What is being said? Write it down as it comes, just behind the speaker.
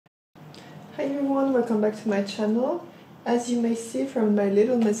Hi everyone, welcome back to my channel. As you may see from my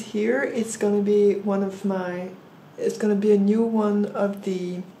little mess here, it's gonna be a new one of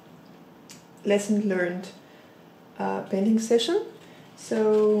the lesson learned painting session.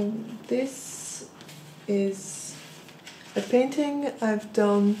 So this is a painting I've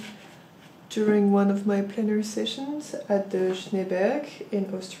done during one of my plein-air sessions at the Schneeberg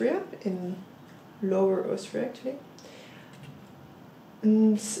in Austria, in Lower Austria actually.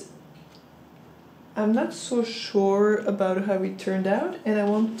 And I'm not so sure about how it turned out and I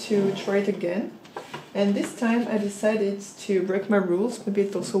want to try it again. And this time I decided to break my rules. Maybe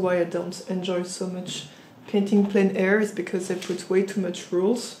it's also why I don't enjoy so much painting plein air, is because I put way too much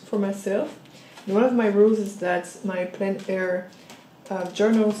rules for myself. And one of my rules is that my plein air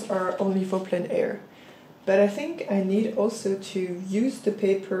journals are only for plein air. But I think I need also to use the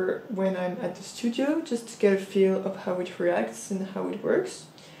paper when I'm at the studio, just to get a feel of how it reacts and how it works.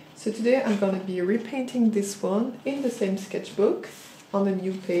 So today I'm going to be repainting this one in the same sketchbook on a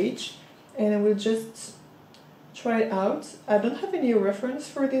new page, and I will just try it out. I don't have any reference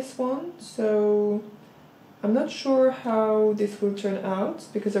for this one, so I'm not sure how this will turn out,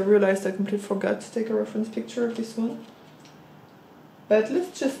 because I realized I completely forgot to take a reference picture of this one. But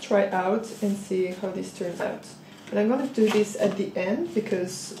let's just try it out and see how this turns out. And I'm going to do this at the end,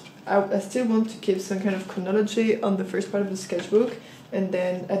 because I still want to keep some kind of chronology on the first part of the sketchbook, and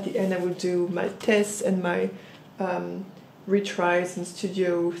then at the end I will do my tests and my retries and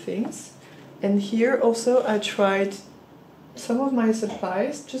studio things. And here also I tried some of my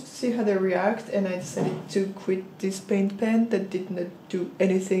supplies just to see how they react, and I decided to quit this paint pen that did not do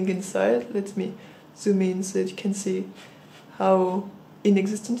anything inside. Let me zoom in so that you can see how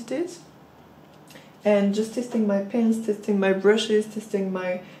inexistent it is. And just testing my pens, testing my brushes, testing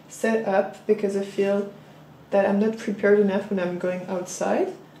my setup, because I feel that I'm not prepared enough when I'm going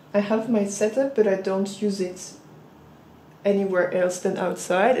outside. I have my setup, but I don't use it anywhere else than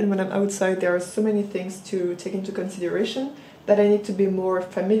outside, and when I'm outside there are so many things to take into consideration that I need to be more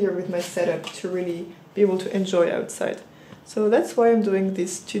familiar with my setup to really be able to enjoy outside. So that's why I'm doing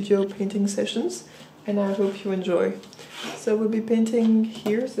these studio painting sessions, and I hope you enjoy. So we'll be painting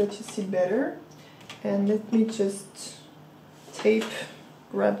here so that you see better. And let me just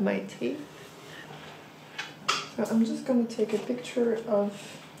grab my tape. So I'm just going to take a picture of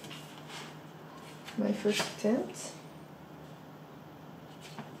my first attempt,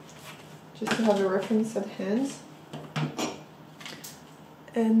 just to have a reference at hand.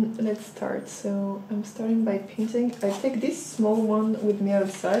 And let's start. So I'm starting by painting. I take this small one with me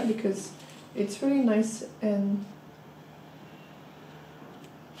outside because it's really nice and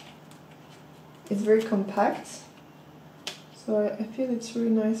it's very compact. So I feel it's really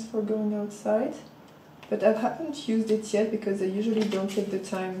nice for going outside. But I haven't used it yet because I usually don't take the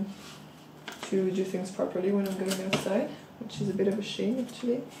time to do things properly when I'm going outside, which is a bit of a shame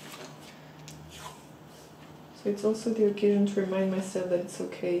actually. So it's also the occasion to remind myself that it's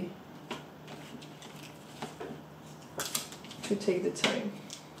okay to take the time.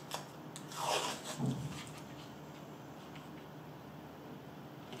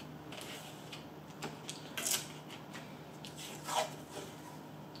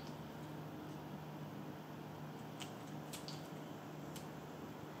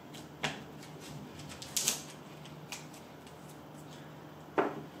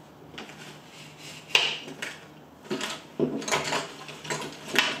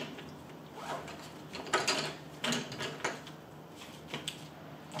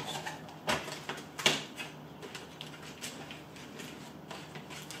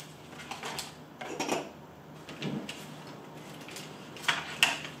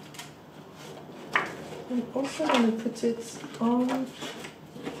 I'm also going to put it on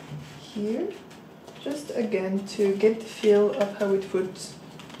here, just again to get the feel of how it would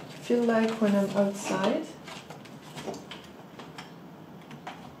feel like when I'm outside.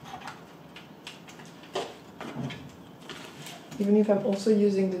 Even if I'm also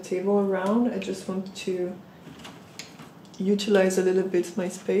using the table around, I just want to utilize a little bit my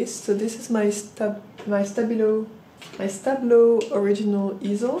space. So this is my Stabilo original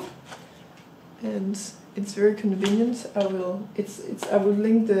easel, and it's very convenient. I will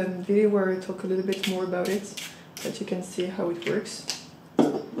link the video where I talk a little bit more about it, so that you can see how it works.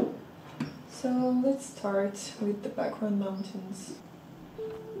 So let's start with the background mountains.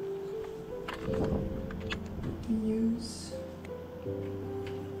 Use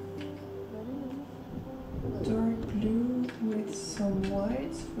dark blue with some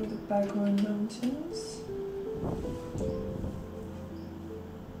white for the background mountains.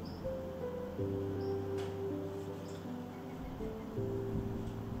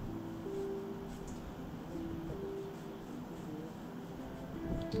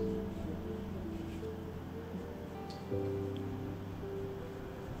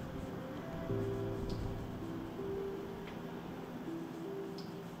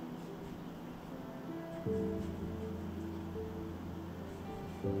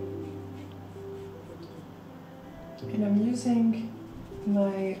 And I'm using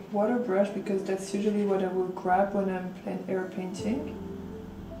my water brush because that's usually what I will grab when I'm plein air painting.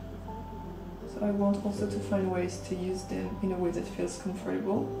 So I want also to find ways to use them in a way that feels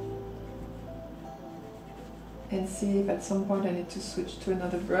comfortable. And see if at some point I need to switch to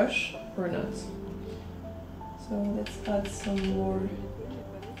another brush or not. So let's add some more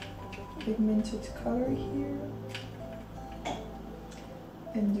pigmented color here.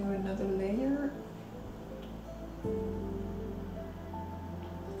 And do another layer.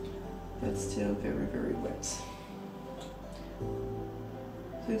 That's still very, very wet.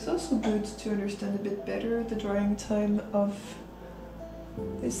 So it's also good to understand a bit better the drying time of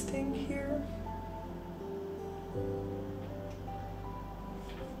this thing here.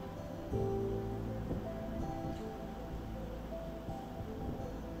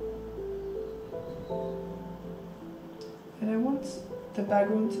 And I want the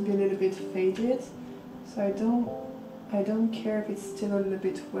background to be a little bit faded, so I don't care if it's still a little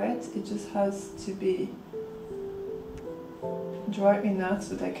bit wet, it just has to be dry enough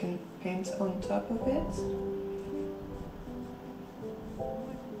so that I can paint on top of it.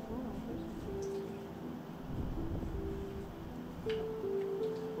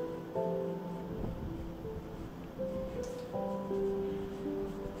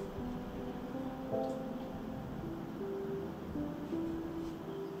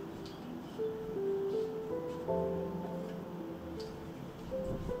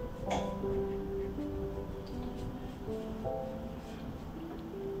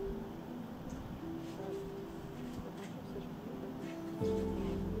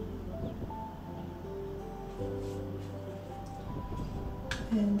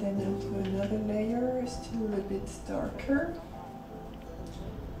 And then I'll do another layer, still a little bit darker.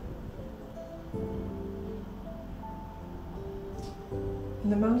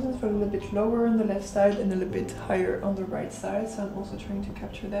 And the mountains were a little bit lower on the left side and a little bit higher on the right side, so I'm also trying to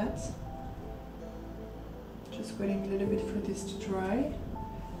capture that. Just waiting a little bit for this to dry.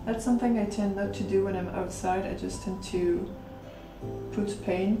 That's something I tend not to do when I'm outside, I just tend to put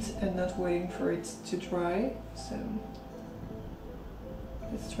paint and not waiting for it to dry. So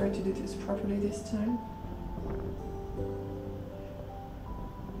let's try to do this properly this time.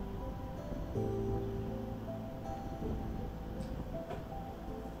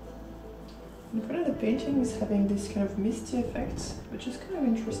 In front of the painting is having this kind of misty effect, which is kind of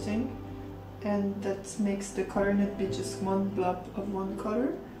interesting, and that makes the color not be just one blob of one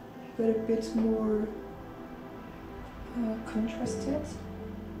color, but a bit more contrasted.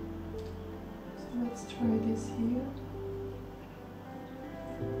 So let's try this here.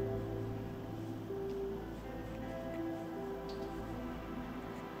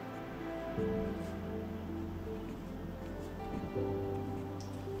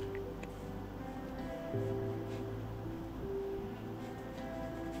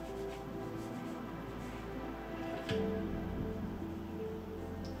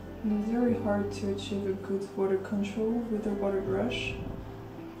 And it's very hard to achieve a good water control with a water brush.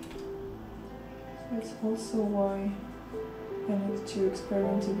 So that's also why I need to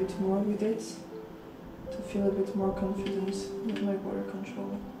experiment a bit more with it, to feel a bit more confident with my water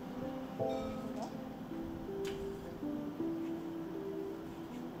control.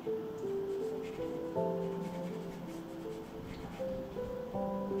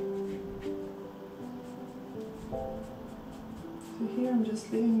 So here I'm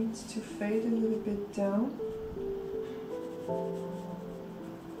just leaving it to fade a little bit down.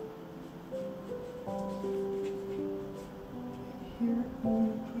 Here I'm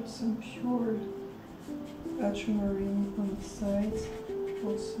going to put some pure ultramarine on the side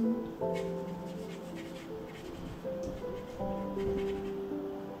also.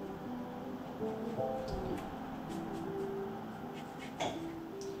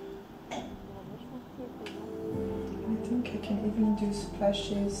 I think I can even do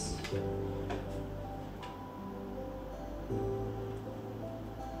splashes.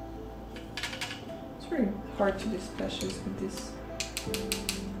 It's very hard to do splashes with this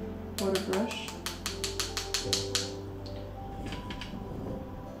water brush.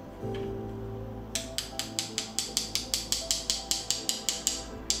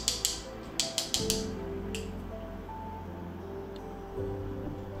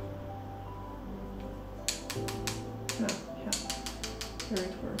 Here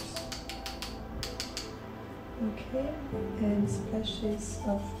it works. Okay, and splashes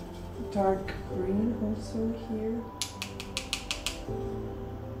of dark green also here.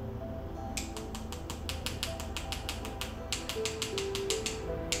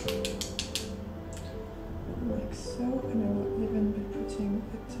 Like so, and I will even be putting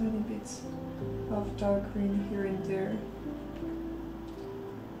a dark green here and there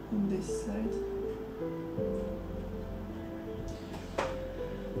on this side.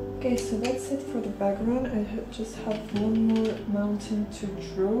 Okay, so that's it for the background. I just have one more mountain to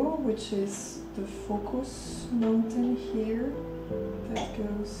draw, which is the focus mountain here. That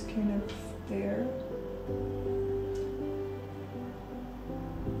goes kind of there.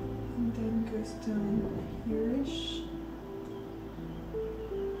 And then goes down here-ish.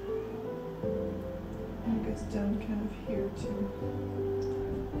 And goes down kind of here too.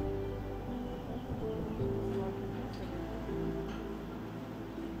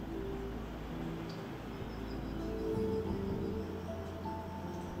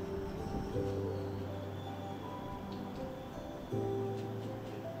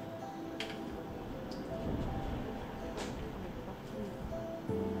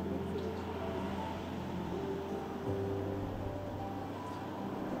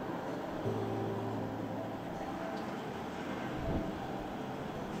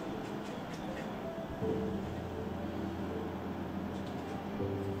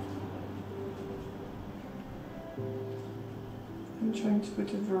 I'm trying to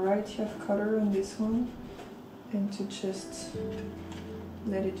put a variety of color on this one and to just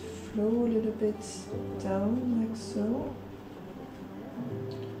let it flow a little bit down like so.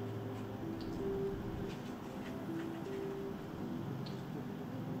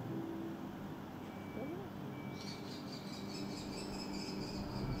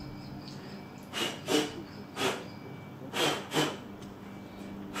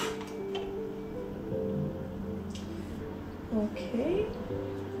 Okay,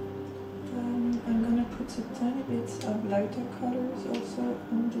 I'm gonna put a tiny bit of lighter colors also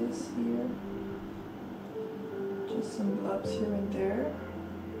on this here, just some blobs here and there,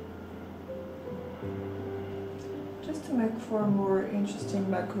 just to make for a more interesting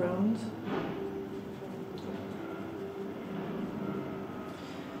background.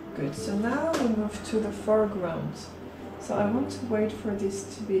 Good, so now we move to the foreground. So I want to wait for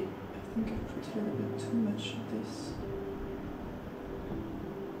this to be, I think I put a little bit too much of this.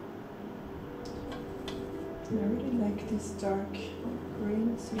 I really like this dark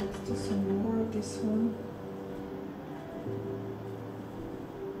green, so let's do some more of this one.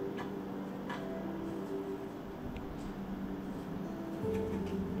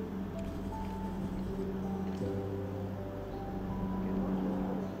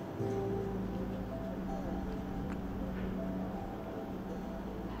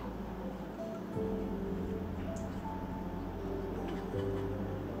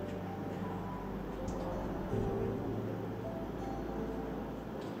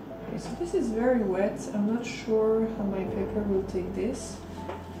 So this is very wet. I'm not sure how my paper will take this,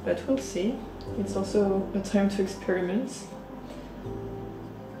 but we'll see. It's also a time to experiment.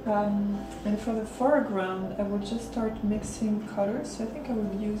 And for the foreground, I will just start mixing colors. So I think I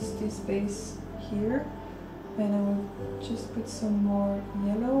will use this base here, and I will just put some more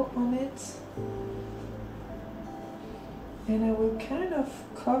yellow on it. And I will kind of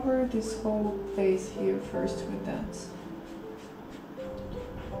cover this whole place here first with that.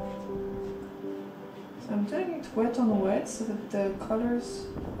 I'm doing it wet on wet so that the colors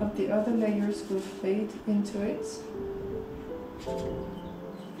of the other layers will fade into it.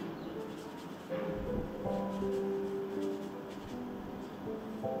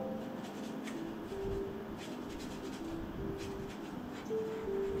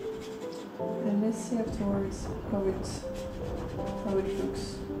 And let's see afterwards how it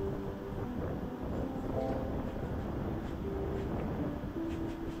looks.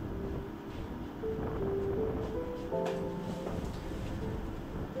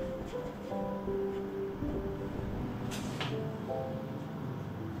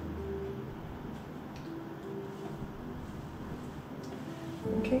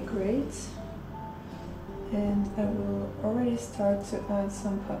 Okay, great. And I will already start to add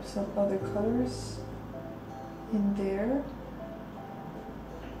some pops of other colors in there.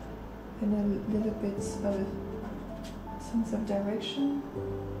 And a little bit of a sense of direction.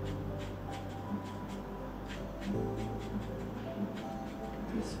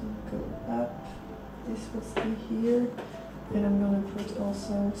 This will go up, this will stay here. And I'm going to put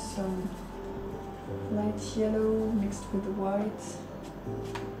also some light yellow mixed with white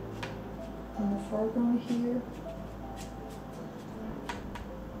on the foreground here.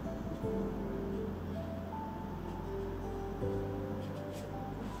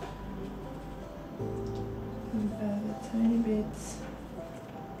 And add a tiny bit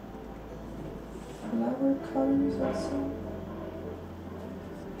flower colors also.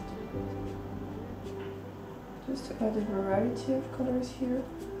 Just to add a variety of colors here.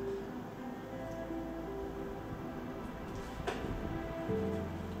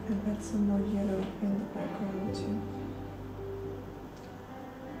 some more yellow in the background too.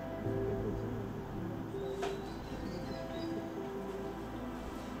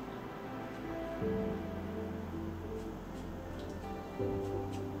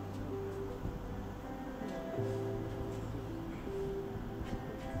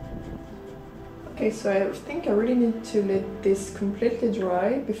 Okay, so I think I really need to let this completely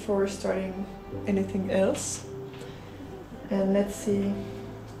dry before starting anything else. And let's see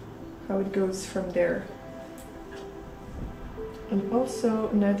how it goes from there. And also,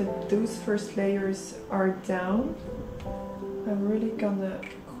 now that those first layers are down, I'm really gonna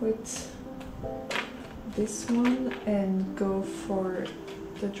quit this one and go for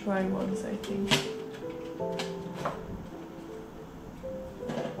the dry ones, I think.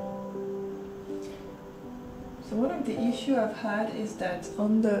 So one of the issues I've had is that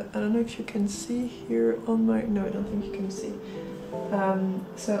on the, I don't know if you can see here on my, no, I don't think you can see.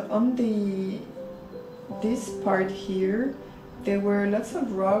 So on this part here, there were lots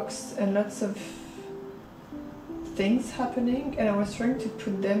of rocks and lots of things happening, and I was trying to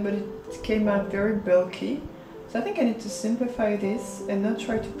put them, but it came out very bulky. So I think I need to simplify this and not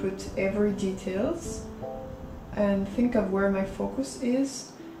try to put every details and think of where my focus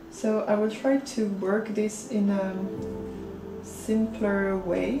is. So I will try to work this in a simpler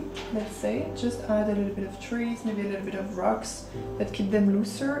way, let's say. Just add a little bit of trees, maybe a little bit of rocks that keep them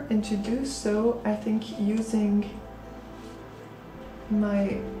looser. And to do so, I think using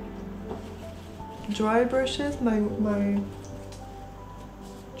my dry brushes, my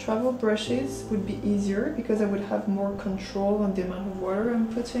travel brushes would be easier because I would have more control on the amount of water I'm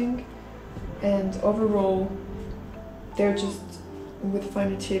putting. And overall, they're just with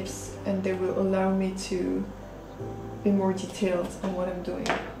finer tips, and they will allow me to be more detailed on what I'm doing,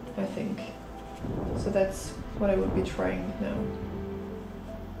 I think. So that's what I will be trying now.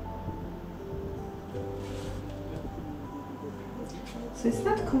 So it's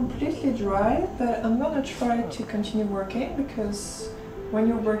not completely dry, but I'm gonna try to continue working, because when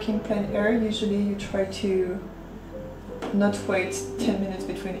you're working plein air, usually you try to not wait 10 minutes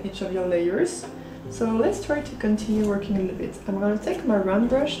between each of your layers. So let's try to continue working a little bit. I'm going to take my round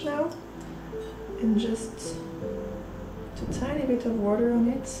brush now and just put a tiny bit of water on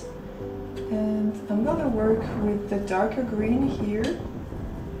it. And I'm going to work with the darker green here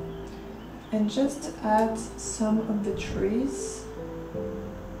and just add some of the trees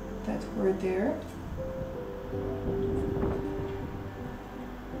that were there.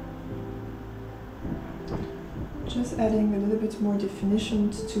 Just adding a little bit more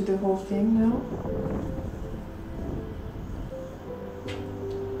definition to the whole thing now.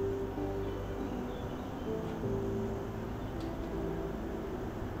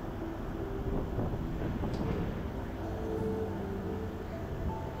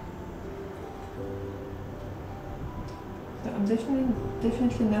 So I'm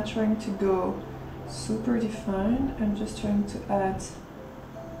definitely not trying to go super defined. I'm just trying to add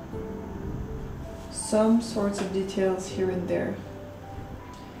some sorts of details here and there.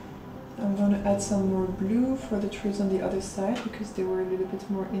 I'm going to add some more blue for the trees on the other side because they were a little bit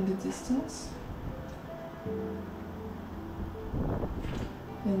more in the distance.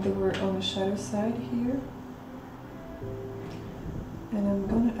 And they were on the shadow side here. And I'm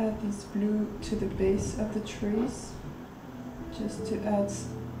going to add this blue to the base of the trees just to add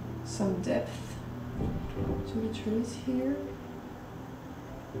some depth to the trees here.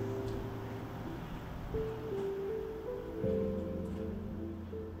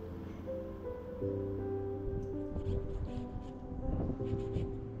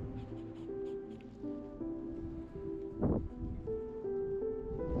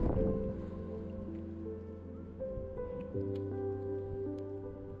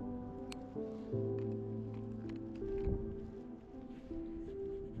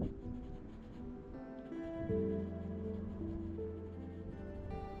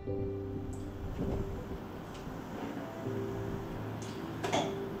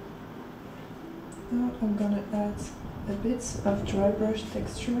 Now I'm gonna add a bit of dry brush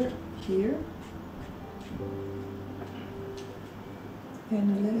texture here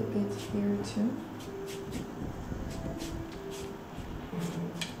and a little bit here too.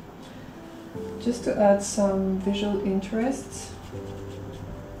 Just to add some visual interest.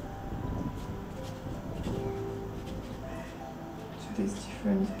 To these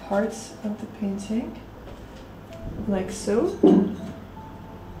different parts of the painting, like so.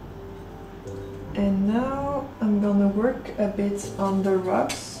 And now I'm gonna work a bit on the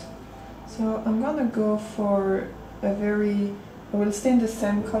rocks. So I'm gonna go for a very, I will stay in the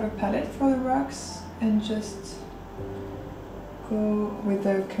same color palette for the rocks and just go with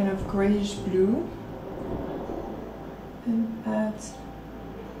a kind of grayish blue and add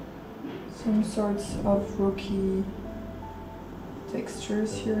some sorts of rocky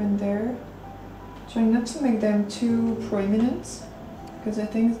textures here and there. Trying not to make them too prominent, because I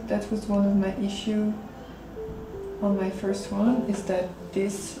think that was one of my issues on my first one, is that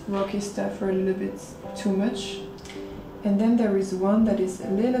this rocky stuff are a little bit too much. And then there is one that is a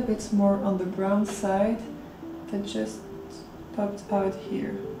little bit more on the brown side that just popped out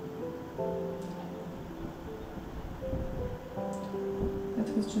here.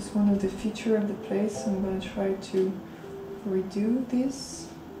 That was just one of the features of the place, so I'm going to try to redo this.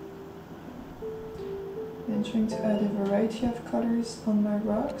 And trying to add a variety of colors on my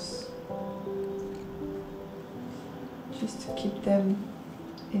rocks, just to keep them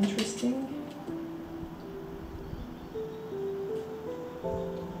interesting.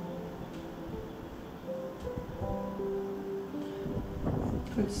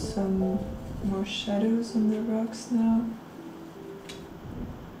 Put some more shadows on the rocks now.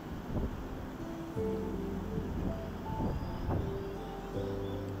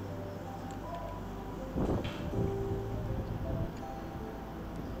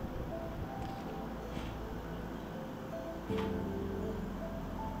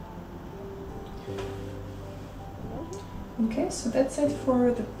 Okay, so that's it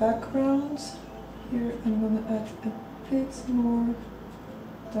for the background. Here I'm gonna add a bit more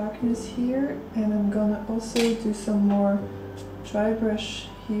darkness here, and I'm gonna also do some more dry brush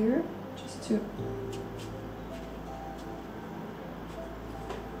here, just to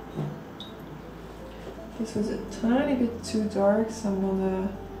this was a tiny bit too dark, so I'm gonna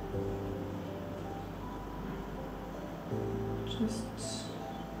just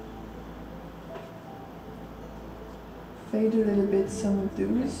fade a little bit some of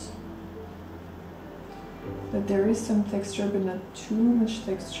those. But there is some texture, but not too much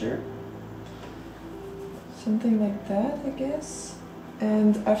texture. Something like that, I guess.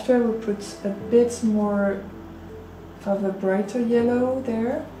 And after I will put a bit more of a brighter yellow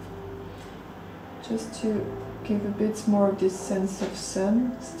there, just to give a bit more of this sense of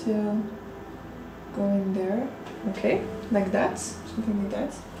sun still going there. Okay, like that, something like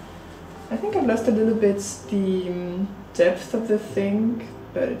that. I think I've lost a little bit the depth of the thing,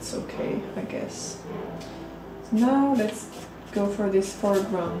 but it's okay, I guess. Now let's go for this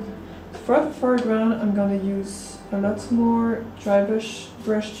foreground. For the foreground, I'm gonna use a lot more dry brush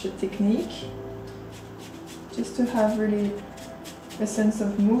technique, just to have really a sense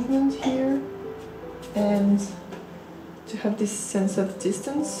of movement here, and to have this sense of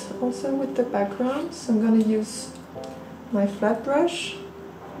distance also with the background. So I'm gonna use my flat brush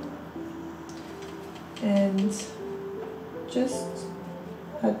and just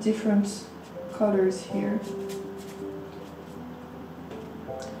add different colors here.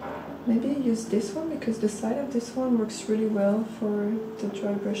 Maybe use this one, because the side of this one works really well for the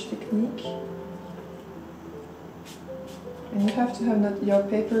dry brush technique. And you have to have not your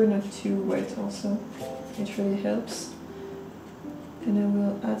paper not too wet also. It really helps. And I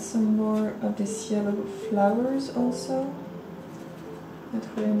will add some more of these yellow flowers also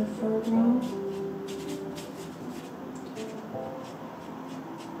that were in the foreground.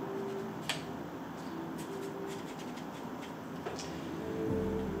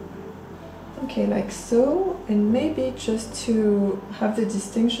 Okay, like so, and maybe just to have the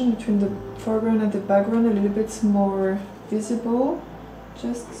distinction between the foreground and the background a little bit more visible,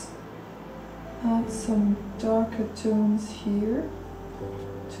 just add some darker tones here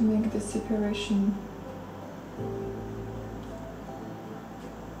to make the separation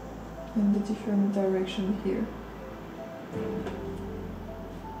in the different direction here.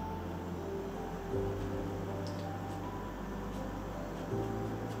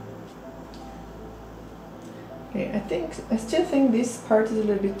 Okay, I still think this part is a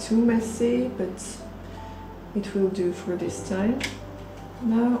little bit too messy, but it will do for this time.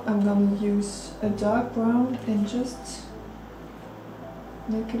 Now I'm going to use a dark brown and just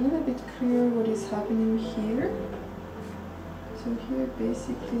make a little bit clear what is happening here. So here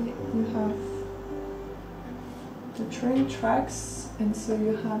basically you have the train tracks, and so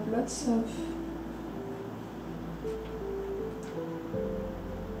you have lots of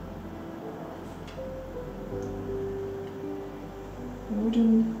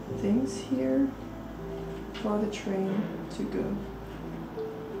wooden things here for the train to go.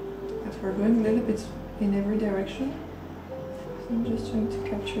 But we're going a little bit in every direction, so I'm just trying to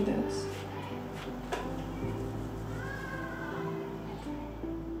capture that.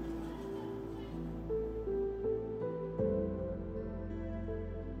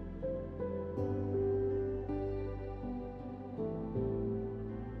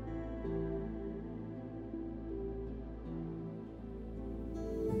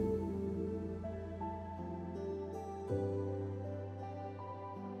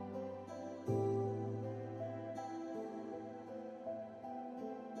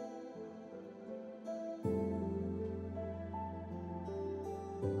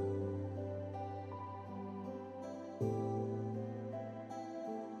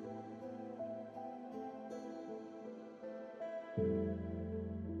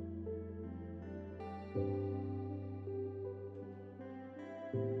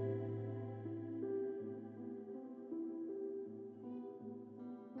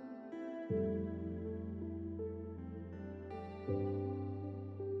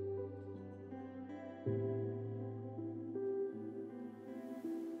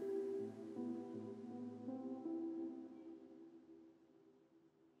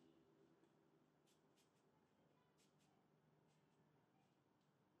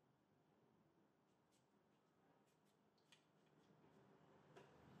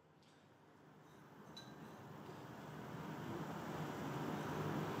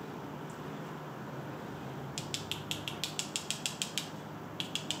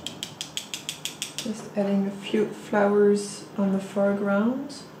 adding a few flowers on the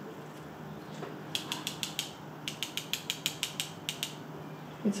foreground.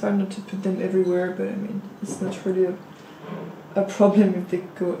 It's hard not to put them everywhere, but I mean, it's not really a problem if they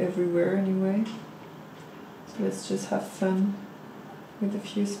go everywhere anyway. So let's just have fun with a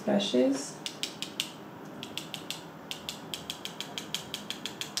few splashes.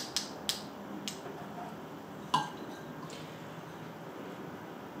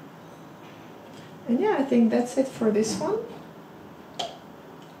 And yeah, I think that's it for this one.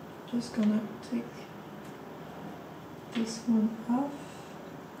 Just gonna take this one off.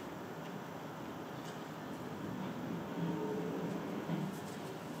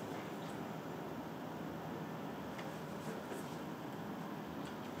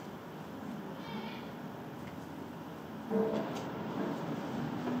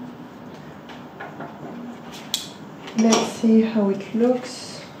 Let's see how it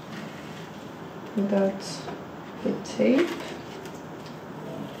looks without the tape.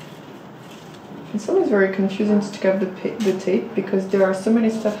 It's always very confusing to take out the tape because there are so many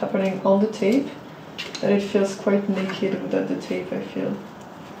stuff happening on the tape that it feels quite naked without the tape, I feel.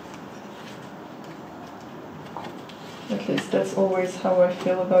 At least that's always how I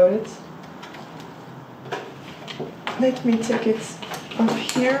feel about it. Let me take it off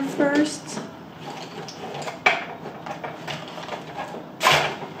here first.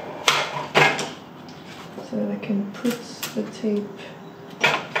 So that I can put the tape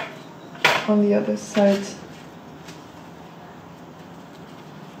on the other side.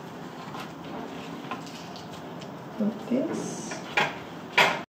 Like this.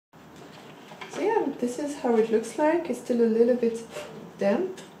 So yeah, this is how it looks like. It's still a little bit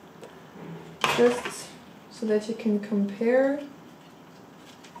damp. Just so that you can compare.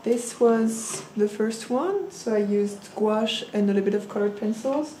 This was the first one, so I used gouache and a little bit of colored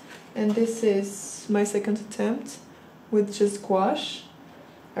pencils. And this is my second attempt with just gouache.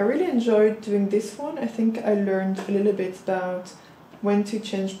 I really enjoyed doing this one. I think I learned a little bit about when to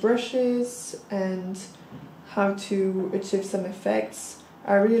change brushes and how to achieve some effects.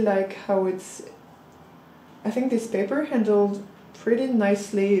 I really like how I think this paper handled pretty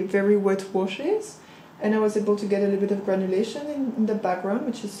nicely very wet washes, and I was able to get a little bit of granulation in the background,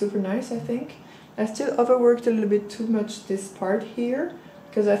 which is super nice, I think. I still overworked a little bit too much this part here,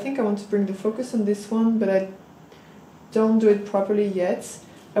 because I think I want to bring the focus on this one, but I don't do it properly yet.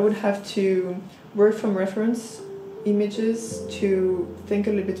 I would have to work from reference images to think a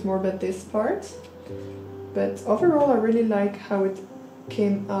little bit more about this part. But overall, I really like how it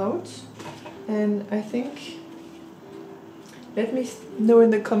came out. And I think, let me know in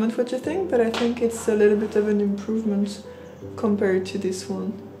the comment what you think, but I think it's a little bit of an improvement compared to this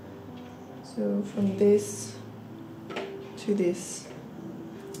one. So from this to this.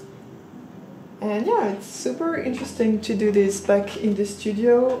 And yeah, it's super interesting to do this back in the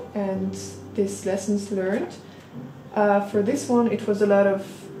studio and these lessons learned. For this one, it was a lot of,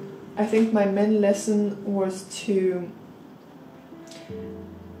 I think my main lesson was to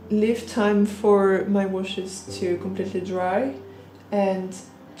leave time for my washes to completely dry and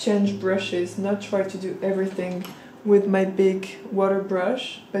change brushes, not try to do everything with my big water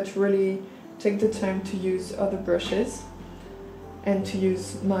brush, but really take the time to use other brushes and to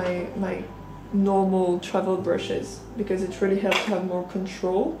use my normal travel brushes, because it really helps to have more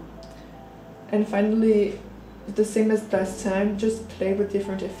control. And finally, the same as last time, just play with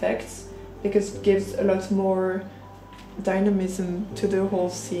different effects, because it gives a lot more dynamism to the whole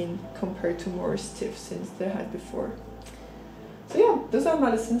scene compared to more stiff scenes they had before. So yeah, those are my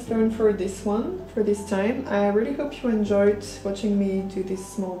lessons learned for this one, for this time. I really hope you enjoyed watching me do this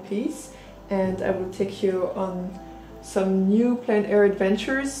small piece, and I will take you on some new plein air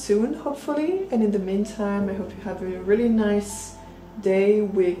adventures soon, hopefully. And in the meantime, I hope you have a really nice day,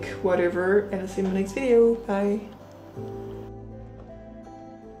 week, whatever, and I'll see you in the next video. Bye!